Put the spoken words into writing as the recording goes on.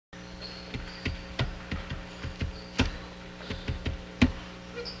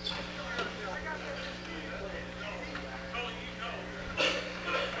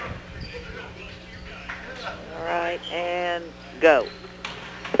go.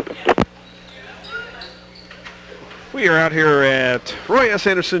 We are out here at Roy S.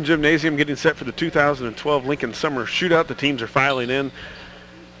 Anderson Gymnasium getting set for the 2012 Lincoln Summer Shootout. The teams are filing in.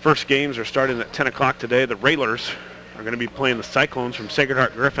 First games are starting at 10 o'clock today. The Railers are going to be playing the Cyclones from Sacred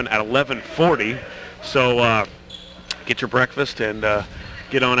Heart Griffin at 11:40. So get your breakfast and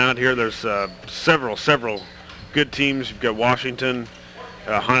get on out here. There's several good teams. You've got Washington,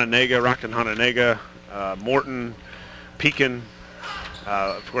 Hononegah, Rockton Hononegah, Morton, Pekin,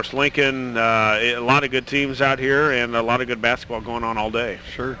 of course Lincoln. A lot of good teams out here and a lot of good basketball going on all day.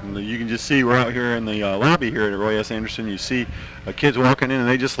 Sure. And you can just see we're out here in the lobby here at Roy S. Anderson. You see kids walking in and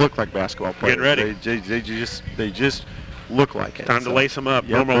they just look like basketball players. Get ready. They just look like it. Time to lace them up.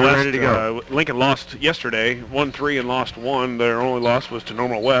 Yep, Normal West, ready to go. Lincoln lost yesterday, 1-3 and lost 1. Their only loss was to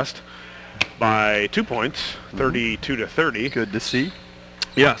Normal West by 2 points, 32-30. Good to see.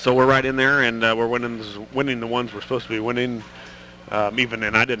 Yeah, so we're right in there, and we're winning the ones we're supposed to be winning.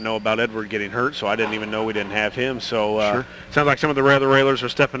 And I didn't know about Edward getting hurt, so I didn't even know we didn't have him. So Sure. Sounds like some of the other Railers are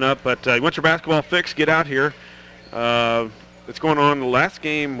stepping up. But you want your basketball fix, get out here. It's going on. The last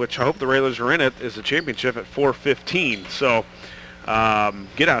game, which I hope the Railers are in it, is the championship at 4:15. So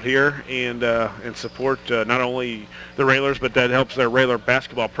get out here and support not only the Railers, but that helps their Railer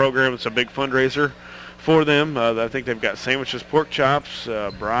basketball program. It's a big fundraiser for them. I think they've got sandwiches, pork chops,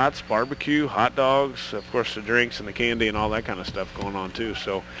 brats, barbecue, hot dogs, of course the drinks and the candy and all that kind of stuff going on too.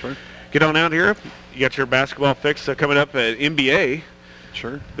 So Sure. get on out here. You got your basketball fix coming up at NBA.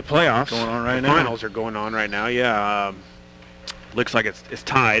 Sure. The playoffs. Going on right the now. Finals are going on right now. Yeah. Looks like it's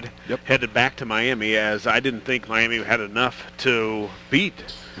tied. Yep. Headed back to Miami, as I didn't think Miami had enough to beat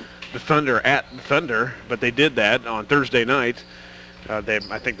the Thunder at Thunder, but they did that on Thursday night. I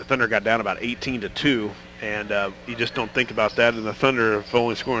think the Thunder got down about 18-2, and you just don't think about that. And the Thunder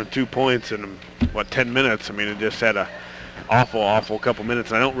only scoring 2 points in 10 minutes. I mean, it just had a awful couple minutes,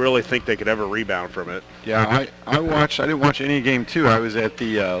 and I don't really think they could ever rebound from it. Yeah, I didn't watch any game too. I was at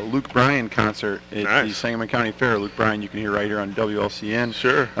the Luke Bryan concert at the Sangamon County Fair. Luke Bryan, you can hear right here on WLCN.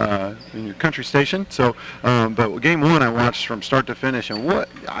 Sure. In your country station. So, but game one I watched from start to finish, and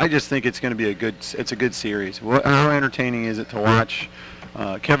I just think it's going to be a good series. How entertaining is it to watch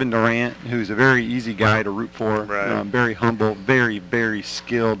Kevin Durant, who's a very easy guy to root for, right. Very humble, very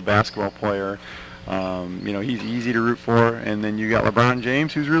skilled basketball player. He's easy to root for, and then you got LeBron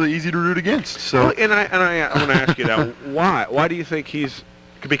James, who's really easy to root against. So, well, and I want to ask you that. Why do you think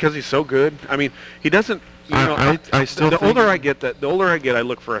because he's so good? I mean, he doesn't. I still the think older I get, I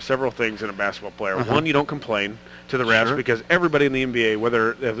look for several things in a basketball player. One, you don't complain to the refs, Sure. because everybody in the NBA,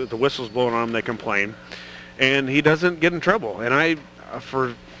 whether if the whistle's blowing on them, they complain, and he doesn't get in trouble. And I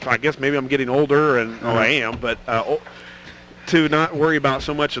guess maybe I'm getting older, and I am, but. To not worry about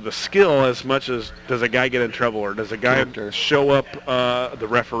so much of the skill as much as does a guy get in trouble or does a guy show up the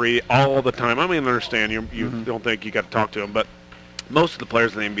referee all the time. I mean, I understand you don't think you got to talk to him, but most of the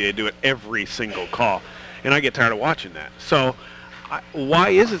players in the NBA do it every single call, and I get tired of watching that. So why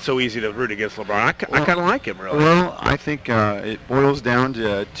is it so easy to root against LeBron? I kind of like him, really. Well, I think it boils down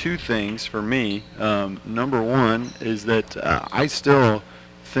to two things for me. Number one is that I still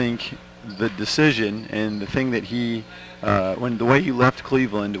think the decision and the thing that he the way he left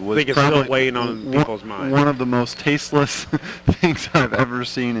Cleveland was I think it's probably still weighing on people's minds. One of the most tasteless things I've ever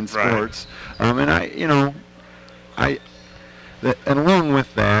seen in sports. Right. And along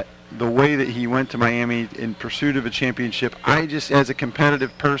with that, the way that he went to Miami in pursuit of a championship, I just, as a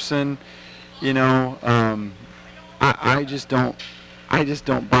competitive person, I just don't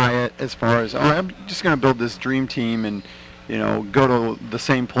buy it as far as I'm just going to build this dream team and go to the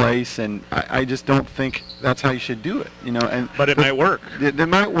same place, and I just don't think that's how you should do it, But it might work. It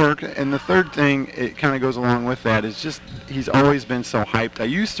might work, and the third thing, it kind of goes along with that, is just he's always been so hyped. I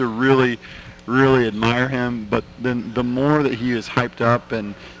used to really admire him, but then the more that he is hyped up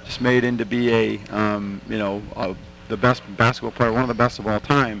and just made into be the best basketball player, one of the best of all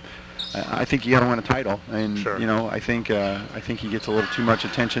time, I think you got to win a title, and sure. I think he gets a little too much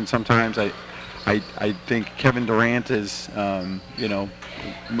attention sometimes. I think Kevin Durant is,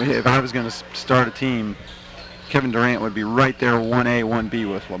 if I was going to start a team, Kevin Durant would be right there 1A,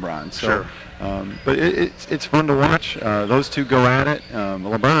 1B with LeBron. So, sure. But it's fun to watch. Those two go at it.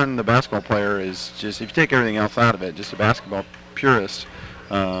 LeBron, the basketball player, is just, if you take everything else out of it, just a basketball purist.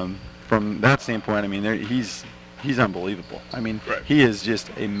 From that standpoint, I mean, he's unbelievable. I mean, right. He is just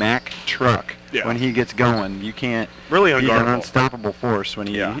a Mack truck. Yeah. When he gets going, you can't. Really He's unguardable. an unstoppable force when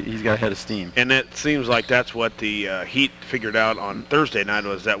he's got a head of steam. And it seems like that's what the Heat figured out on Thursday night,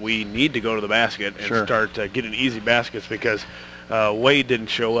 was that we need to go to the basket and Sure. start getting easy baskets, because Wade didn't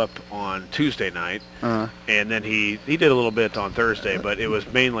show up on Tuesday night, and then he did a little bit on Thursday, but it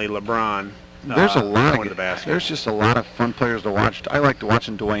was mainly LeBron. There's a lot of the basket. There's just a lot of fun players to watch. I like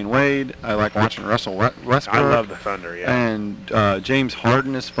watching Dwayne Wade. I like watching Russell Westbrook. I love the Thunder, yeah. And James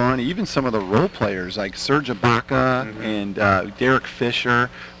Harden is fun. Even some of the role players like Serge Ibaka and Derek Fisher.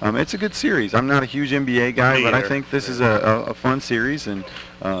 It's a good series. I'm not a huge NBA guy, but I think this is a fun series. And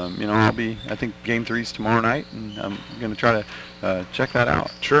you know, I think Game 3's tomorrow night, and I'm going to try to check that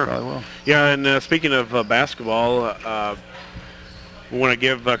out. Sure. Probably will. Yeah, and speaking of basketball, we want to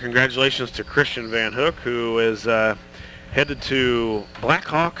give congratulations to Christian Van Hook, who is headed to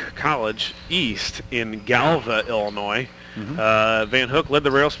Blackhawk College East in Galva, Illinois. Van Hook led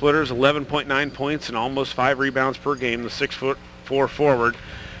the Rail Splitters, 11.9 points and almost 5 rebounds per game. The 6'4" forward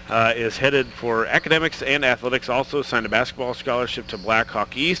is headed for academics and athletics. Also signed a basketball scholarship to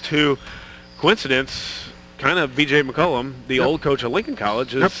Blackhawk East, who, coincidence, kind of B.J. McCollum, the old coach of Lincoln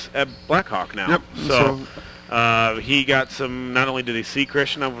College, is at Blackhawk now. So he got some, not only did he see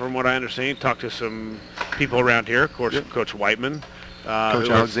Christian, from what I understand, he talked to some people around here, of course, Coach Whiteman. Coach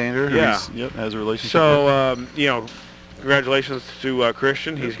Alexander, who has a relationship with. You know, congratulations to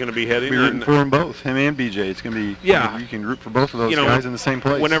Christian. He's going to be heading. We're rooting for them both, him and BJ. It's going to be, you can root for both of those guys in the same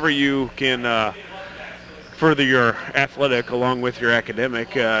place. Whenever you can further your athletic along with your academic,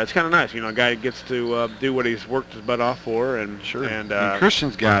 it's kind of nice. You know, a guy gets to do what he's worked his butt off for. And and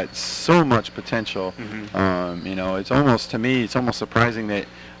Christian's got so much potential. You know, it's almost, to me, it's almost surprising that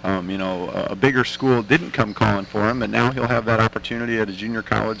you know, a bigger school didn't come calling for him, and now he'll have that opportunity at a junior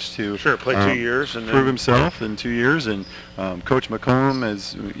college to play 2 years and prove himself in 2 years. And Coach McCollum,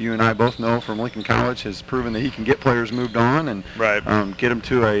 as you and I both know from Lincoln College, has proven that he can get players moved on and get them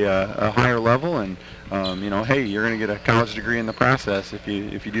to a higher level. And you know, hey, you're going to get a college degree in the process if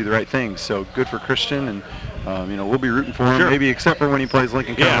you do the right things. So good for Christian, and you know, we'll be rooting for him. Maybe except for when he plays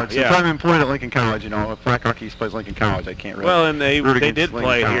Lincoln College. Since I'm employed at Lincoln College, you know, if Blackhawk East plays Lincoln College, I can't really. Well, and they did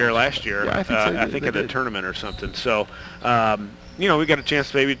play College here last year. Yeah, I think at a tournament or something. So you know, we got a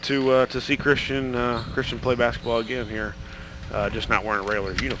chance maybe to see Christian play basketball again here. Just not wearing a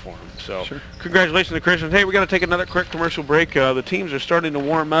Railers uniform. So congratulations to Christian. Hey, we got to take another quick commercial break. The teams are starting to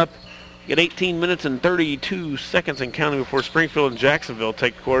warm up. Get 18 minutes and 32 seconds and counting before Springfield and Jacksonville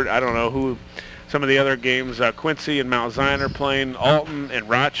take court. I don't know who some of the other games. Quincy and Mount Zion are playing. Alton and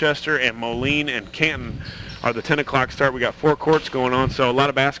Rochester and Moline and Canton are the 10 o'clock start. We got 4 courts going on, so a lot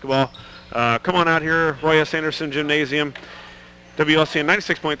of basketball. Come on out here, Roy S. Anderson Gymnasium, WLCN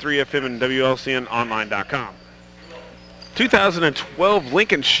 96.3 FM and WLCNonline.com. 2012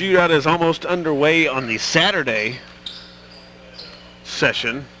 Lincoln Shootout is almost underway on the Saturday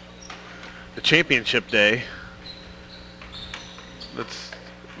session, the championship day.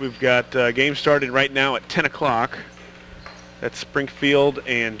 We've got games starting right now at 10 o'clock. That's Springfield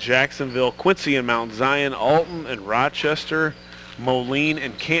and Jacksonville. Quincy and Mount Zion, Alton and Rochester, Moline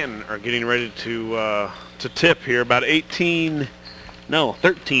and Canton are getting ready to tip here. About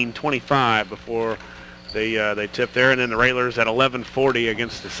 13:25 before they tip there. And then the Railers at 11:40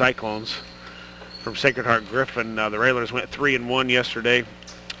 against the Cyclones from Sacred Heart Griffin. The Railers went 3-1 yesterday,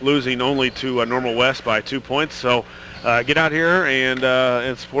 losing only to Normal West by 2 points. So get out here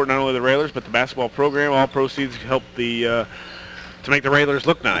and support not only the Railers but the basketball program. All proceeds help to make the Railers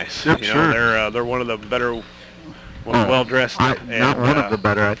look nice. Yep, you know, they're one of the better, most well-dressed. Not one of the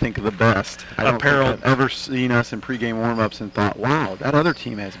better, I think the best. I don't think I've ever seen us in pregame warm-ups and thought, wow, that other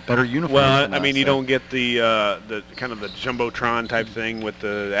team has better uniforms. Well, I mean, you don't get the kind of the jumbotron type thing with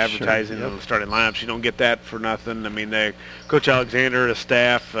the advertising of the starting lineups. You don't get that for nothing. I mean, Coach Alexander, the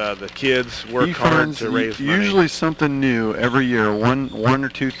staff, the kids work hard to raise money. Usually something new every year. One or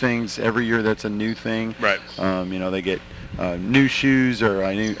two things every year that's a new thing. Right. You know, they get new shoes, or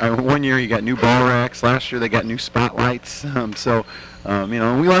one year you got new ball racks. Last year they got new spotlights. So you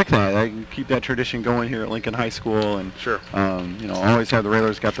know, we like that. I can keep that tradition going here at Lincoln High School, and you know, always have the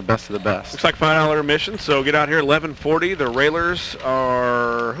Railers got the best of the best. Looks like $5 admission, so get out here. 11:40. The Railers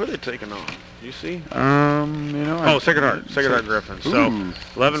are, who are they taking on? Do you see? You know. Sacred Heart Griffin. So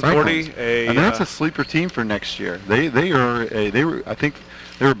 11:40. And that's a sleeper team for next year. They were, I think.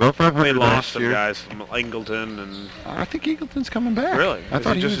 They were both 500 They lost last year. some guys, Angleton and. I think Angleton's coming back. Really? I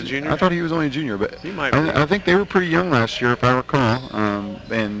thought he was just a junior. I thought he was only a junior, but he might be. I think they were pretty young last year, if I recall.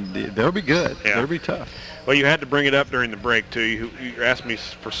 And they'll be good. Yeah. They'll be tough. Well, you had to bring it up during the break too. You asked me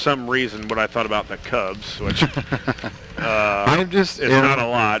for some reason what I thought about the Cubs, which it's not a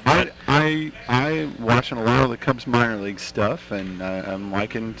lot. But I'm watching a lot of the Cubs minor league stuff, and I'm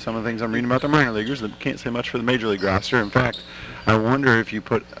liking some of the things I'm reading about the minor leaguers. I can't say much for the major league roster. In fact, I wonder if you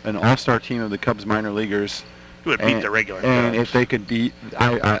put an all-star team of the Cubs minor leaguers would beat the regular And Cubs. if they could beat,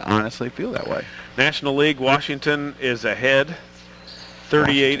 I honestly feel that way. National League, Washington is ahead,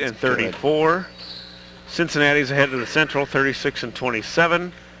 38 and 34. Cincinnati's ahead of the Central, 36 and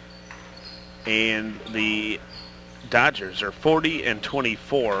 27. And the Dodgers are 40 and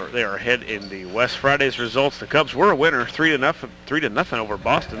 24. They are ahead in the West. Friday's results: the Cubs were a winner, 3-0 over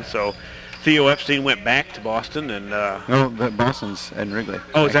Boston. So Theo Epstein went back to Boston, and No, Boston's at Wrigley.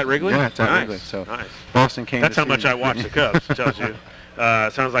 oh, is that Wrigley? Yeah, it's at nice. Wrigley. So Nice. Boston came. That's to how much see I watch the Cubs. It tells you.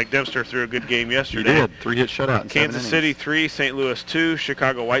 Sounds like Dempster threw a good game He yesterday. did 3-hit shutout. In Kansas 7 City innings. 3, St. Louis 2,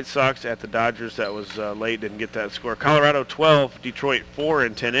 Chicago White Sox at the Dodgers. That was late, didn't get that score. Colorado 12, Detroit 4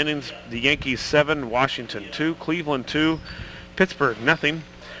 in 10 innings. The Yankees 7, Washington 2, Cleveland 2, Pittsburgh nothing,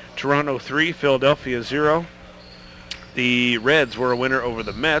 Toronto 3, Philadelphia 0. The Reds were a winner over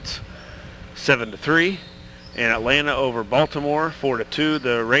the Mets, 7-3, and Atlanta over Baltimore 4-2.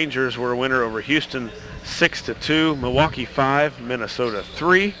 The Rangers were a winner over Houston, 6-2. Milwaukee 5, Minnesota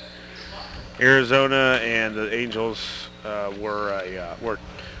 3. Arizona and the Angels were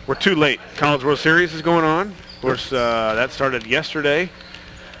too late. College World Series is going on. Of course, that started yesterday.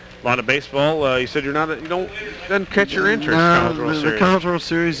 A lot of baseball. You said doesn't catch your interest. College World the Series. College World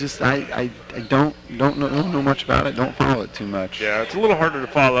Series, just I don't know much about it. Don't follow it too much. Yeah, it's a little harder to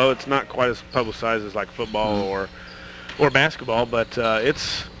follow. It's not quite as publicized as like football or basketball, but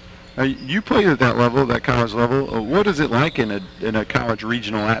it's. You played at that level, that college level. What is it like in a college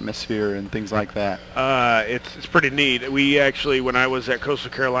regional atmosphere and things like that? It's pretty neat. We actually, when I was at Coastal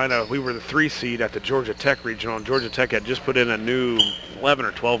Carolina, we were the 3 seed at the Georgia Tech regional, and Georgia Tech had just put in a new $11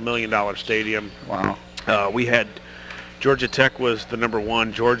 or $12 million stadium. Wow. We had Georgia Tech was the number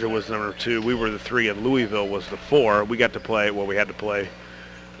 1, Georgia was the number 2, we were the 3, and Louisville was the 4. We got to play, we had to play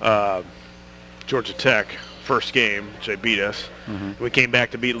Georgia Tech first game, which they beat us. We came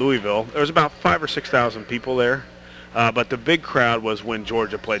back to beat Louisville. There was about 5,000 or 6,000 people there, but the big crowd was when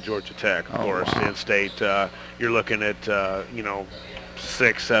Georgia played Georgia Tech. Of course, wow. in-state, you're looking at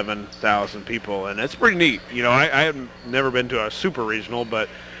 6,000, 7,000 people, and it's pretty neat. I have never been to a super regional, but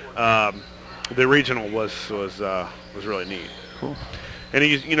the regional was really neat. Cool. And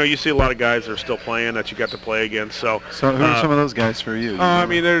you see a lot of guys that are still playing that you got to play against. So who are some of those guys for you? I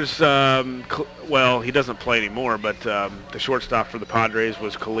mean, there's he doesn't play anymore, but the shortstop for the Padres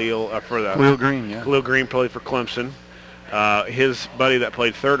was Khalil Green. Yeah. Khalil Green played for Clemson. His buddy that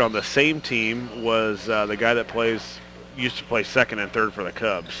played third on the same team was the guy that used to play second and third for the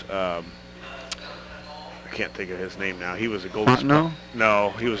Cubs. I can't think of his name now. He was a Golden Spikes. No,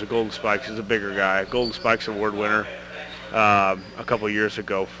 he was a Golden Spikes. He's a bigger guy. Golden Spikes Award winner. A couple of years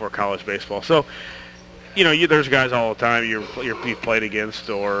ago for college baseball. So, there's guys all the time you've played against,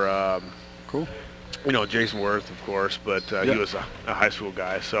 or cool. Jason Worth, of course, but he was a high school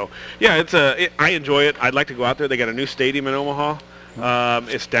guy. So, yeah, I enjoy it. I'd like to go out there. They got a new stadium in Omaha.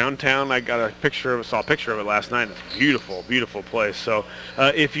 It's downtown. I saw a picture of it last night. It's a beautiful, beautiful place. So,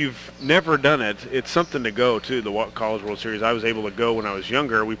 if you've never done it, it's something to go to, the College World Series. I was able to go when I was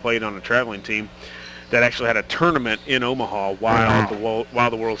younger. We played on a traveling team that actually had a tournament in Omaha while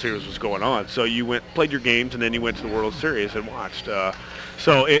the World Series was going on. So you played your games, and then you went to the World Series and watched. But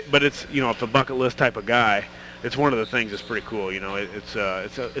it's if a bucket list type of guy, it's one of the things that's pretty cool. It's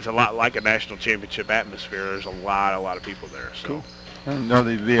a lot like a national championship atmosphere. There's a lot of people there. So. Cool.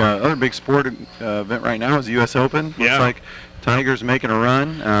 The other big sport event right now is the U.S. Open. Looks like Tiger's making a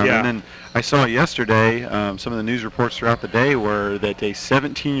run. And then I saw yesterday some of the news reports throughout the day were that a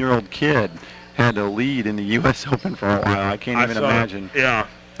 17-year-old kid had to lead in the U.S. Open for a while. I can't even imagine. Yeah,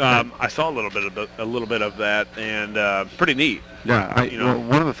 I saw a little bit of that, and pretty neat. Yeah,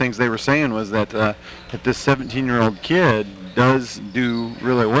 one of the things they were saying was that if this 17-year-old kid does do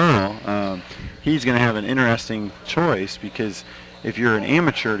really well, he's going to have an interesting choice, because if you're an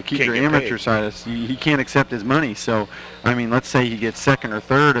amateur, to keep your amateur status, he can't accept his money. So, I mean, let's say he gets second or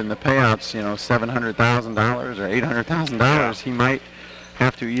third, and the payout's $700,000 or $800,000. He might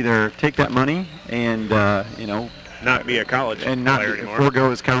have to either take that money and not be a college player anymore,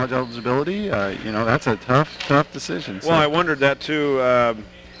 forego his college eligibility. That's a tough decision. Well, I wondered that too.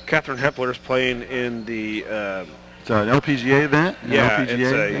 Catherine Hepler's playing in the it's an LPGA event.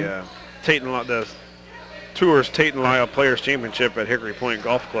 The Tours Tate and Lyle Players Championship at Hickory Point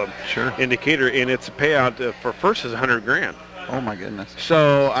Golf Club. Sure. Indicator, and it's a payout for first is $100,000. Oh my goodness.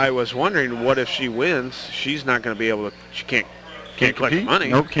 So I was wondering, what if she wins? She's not going to be able to. She can't collect the money.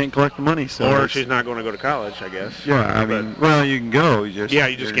 Nope, can't collect the money. So or she's not going to go to college, I guess. Yeah, I mean, well, you can go. You just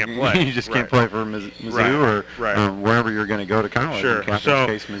can't play. You just can't play for Mizzou or wherever you're going to go to college. Sure. So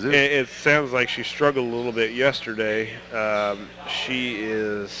case, Mizzou. It sounds like she struggled a little bit yesterday. She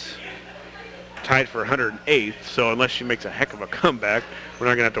is tied for 108th. So unless she makes a heck of a comeback, we're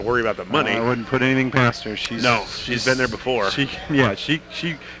not going to have to worry about the money. I wouldn't put anything past her. She's been there before. She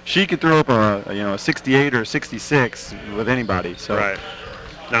could throw up a 68 or a 66 with anybody. So. Right.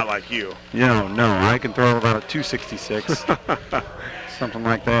 Not like you. No, I can throw about a 266, something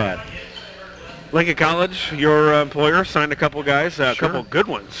like that. Lincoln College, your employer, signed a couple guys, a Sure. couple good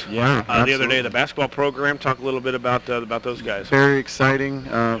ones. Yeah, the other day, the basketball program. Talk a little bit about those guys. Very exciting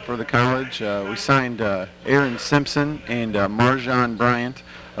for the college. We signed Aaron Simpson and Marjan Bryant.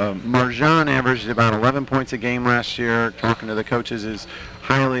 Marjan averaged about 11 points a game last year. Talking to the coaches, is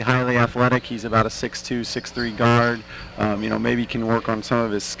highly athletic. He's about a 6'2", 6'3" guard. Maybe can work on some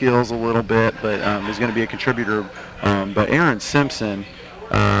of his skills a little bit, but he's going to be a contributor. But Aaron Simpson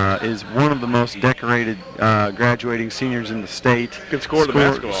is one of the most decorated graduating seniors in the state. Good score to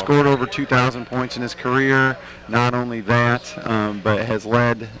basketball. Scored over 2,000 points in his career. Not only that, but has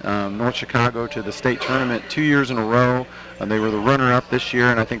led North Chicago to the state tournament 2 years in a row. They were the runner-up this year,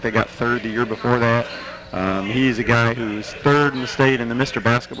 and I think they got third the year before that. He's a guy who's third in the state in the Mr.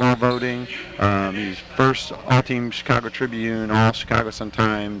 Basketball voting. He's first All-Team Chicago Tribune, All Chicago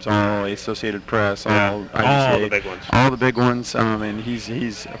Sun-Times, All Associated Press, All IBCA, all the big ones. All the big ones. And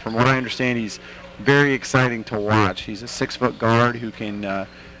he's from what I understand, he's very exciting to watch. He's a 6-foot guard who can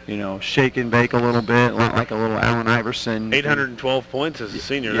shake and bake a little bit, like a little Allen Iverson. 812 points as a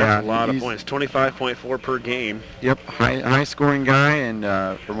senior. Yeah, that's a lot of points. 25.4 per game. Yep, high scoring guy,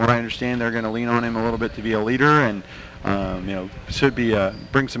 and from what I understand, they're going to lean on him a little bit to be a leader, and should be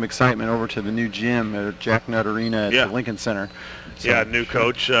bring some excitement over to the new gym at Jack Nutt Arena at the Lincoln Center. So, new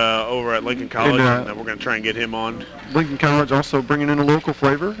coach over at Lincoln College, and we're going to try and get him on. Lincoln College also bringing in a local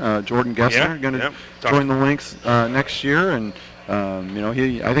flavor. Jordan Gessner going to join the Lynx next year, and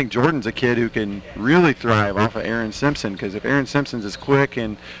I think Jordan's a kid who can really thrive off of Aaron Simpson, because if Aaron Simpson's is quick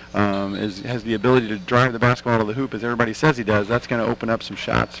and has the ability to drive the basketball to the hoop as everybody says he does, that's going to open up some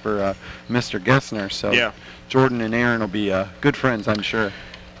shots for Mr. Gessner. So Jordan and Aaron will be good friends, I'm sure.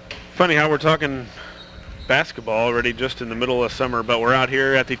 Funny how we're talking basketball already just in the middle of summer, but we're out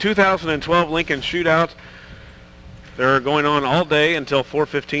here at the 2012 Lincoln Shootout. They're going on all day until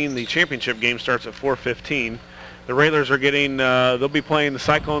 4:15. The championship game starts at 4:15. The Railers are getting, they'll be playing the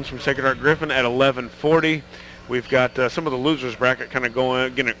Cyclones from Sacred Heart Griffin at 11:40. We've got some of the losers bracket kind of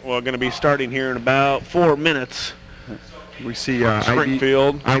going to be starting here in about 4 minutes. We see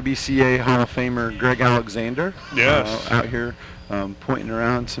Springfield. IBCA Hall of Famer Greg Alexander out here pointing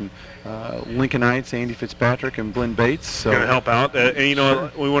around some Lincolnites, Andy Fitzpatrick and Blinn Bates. So going to help out. And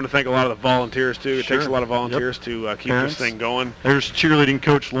we want to thank a lot of the volunteers too. It takes a lot of volunteers to keep this thing going. There's cheerleading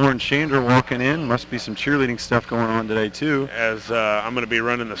coach Lauren Shander walking in. Must be some cheerleading stuff going on today too. As I'm going to be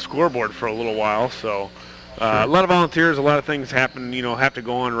running the scoreboard for a little while, so a lot of volunteers, a lot of things happen. Have to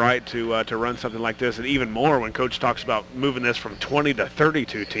go on right to run something like this, and even more when coach talks about moving this from 20 to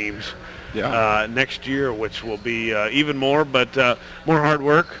 32 teams next year, which will be even more, but more hard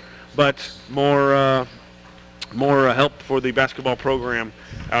work. But more help for the basketball program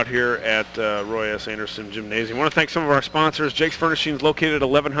out here at Roy S. Anderson Gymnasium. I want to thank some of our sponsors. Jake's Furnishings, located at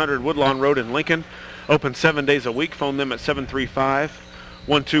 1100 Woodlawn Road in Lincoln. Open 7 days a week. Phone them at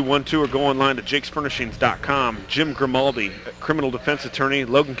 735-1212 or go online to jakesfurnishings.com. Jim Grimaldi, criminal defense attorney,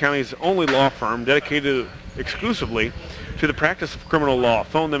 Logan County's only law firm dedicated exclusively to the practice of criminal law.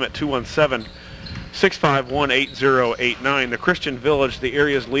 Phone them at 217-651-8089. The Christian Village, the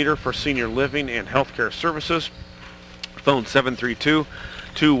area's leader for senior living and healthcare services. Phone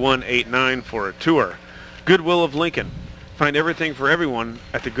 732-2189 for a tour. Goodwill of Lincoln. Find everything for everyone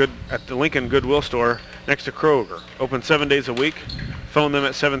at the Lincoln Goodwill store next to Kroger. Open 7 days a week. Phone them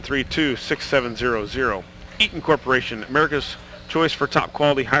at 732-6700. Eaton Corporation, America's choice for top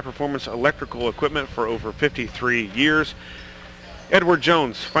quality high performance electrical equipment for over 53 years. Edward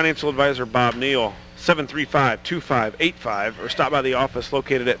Jones, financial advisor Bob Neal, 735-2585, or stop by the office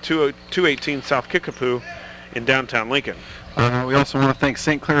located at 218 South Kickapoo in downtown Lincoln. We also want to thank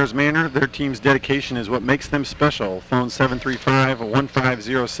St. Clair's Manor. Their team's dedication is what makes them special. Phone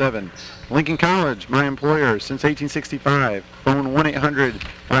 735-1507. Lincoln College, my employer since 1865. Phone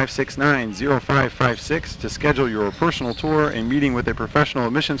 1-800-569-0556 to schedule your personal tour and meeting with a professional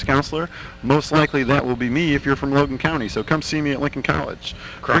admissions counselor. Most likely that will be me if you're from Logan County, so come see me at Lincoln College.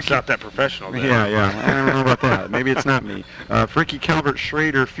 Cross out that professional then. Yeah. I don't know about that. Maybe it's not me. Fricky Calvert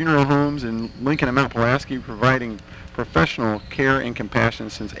Schrader Funeral Homes in Lincoln and Mount Pulaski, providing professional care and compassion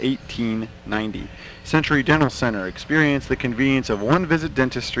since 1890. Century Dental Center. Experience the convenience of one-visit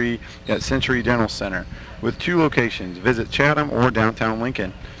dentistry at Century Dental Center with 2 locations. Visit Chatham or downtown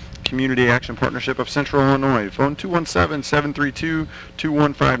Lincoln. Community Action Partnership of Central Illinois. Phone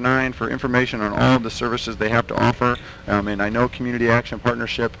 217-732-2159 for information on all of the services they have to offer. And I know Community Action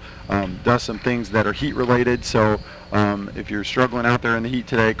Partnership does some things that are heat related, so if you're struggling out there in the heat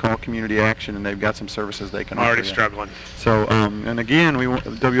today, call Community Action, and they've got some services they can offer. Already struggling. So, and again,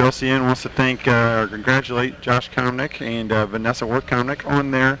 WLCN wants to thank or congratulate Josh Komnick and Vanessa Worth Komnick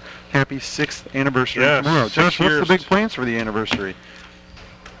on their happy 6th anniversary tomorrow. Josh, what's the big plans for the anniversary?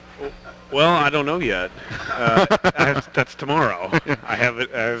 Well, I don't know yet. That's tomorrow. I have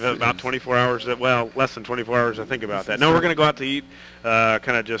about 24 hours. Less than 24 hours to think about that. No, we're going to go out to eat.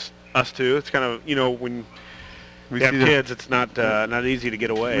 Kind of just us two. It's kind of, when we have kids, it's not easy to get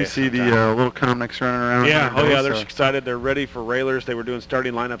away. We see the little Komnicks running around. Yeah, they're excited. They're ready for Railers. They were doing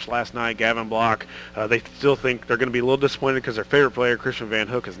starting lineups last night. Gavin Block. They still think they're going to be a little disappointed because their favorite player, Christian Van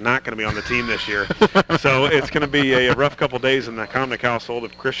Hook, is not going to be on the team this year. So it's going to be a rough couple days in the Komnick household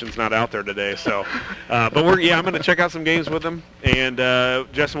if Christian's not out there today. So, but I'm going to check out some games with them. And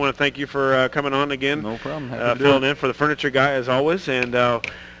Justin, I want to thank you for coming on again. No problem. Filling in for the furniture guy as always. And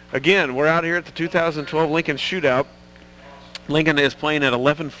again, we're out here at the 2012 Lincoln Shootout. Lincoln is playing at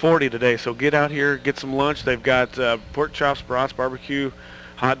 11:40 today, so get out here, get some lunch. They've got pork chops, brats, barbecue,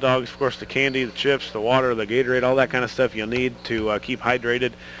 hot dogs, of course, the candy, the chips, the water, the Gatorade, all that kind of stuff you'll need to keep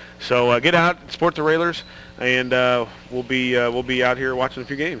hydrated. So get out, support the Railers, and we'll be out here watching a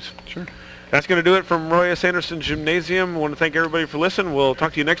few games. Sure. That's going to do it from Roy S. Anderson Gymnasium. I want to thank everybody for listening. We'll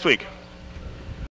talk to you next week.